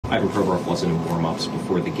Ivan Provorov wasn't in warm-ups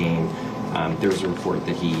before the game. There was a report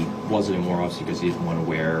that he wasn't in warm-ups because he didn't want to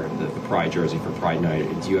wear the Pride jersey for Pride Night.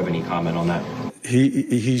 Do you have any comment on that?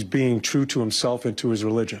 He's being true to himself and to his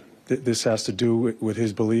religion. This has to do with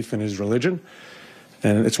his belief in his religion.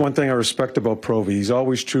 And it's one thing I respect about Provi. He's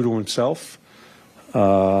always true to himself.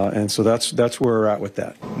 And so that's where we're at with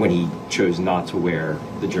that. When he chose not to wear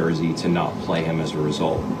the jersey, to not play him as a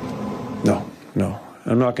result? No.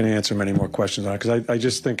 I'm not going to answer many more questions on it because I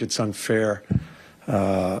just think it's unfair.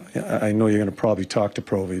 I know you're going to probably talk to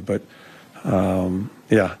Provi, but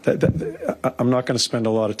yeah, I'm not going to spend a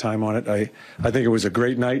lot of time on it. I think it was a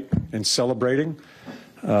great night in celebrating.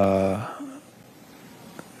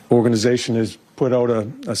 Organization has put out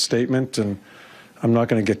a statement, and I'm not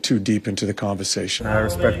going to get too deep into the conversation. I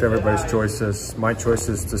respect everybody's choices. My choice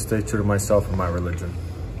is to stay true to myself and my religion.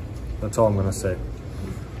 That's all I'm going to say.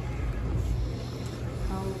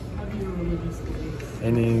 How do your religious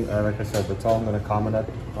beliefs? Like I said, that's all I'm going to comment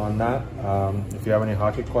on that. If you have any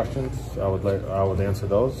hockey questions, I would answer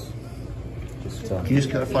those. Can you just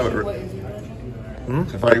clarify what your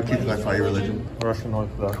religion? Russian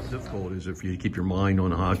Orthodox. How difficult is it for you to keep your mind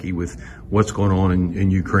on hockey with what's going on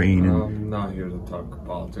in Ukraine? I'm not here to talk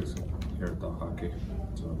politics. I'm here to talk hockey.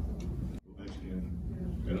 So,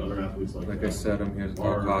 And other athletes like I said, I'm here to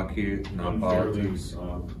talk hockey, not politics.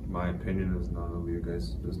 My opinion is none of you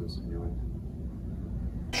guys' business anyway.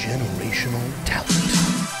 Generational talent.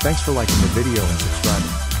 Thanks for liking the video and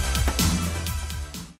subscribing.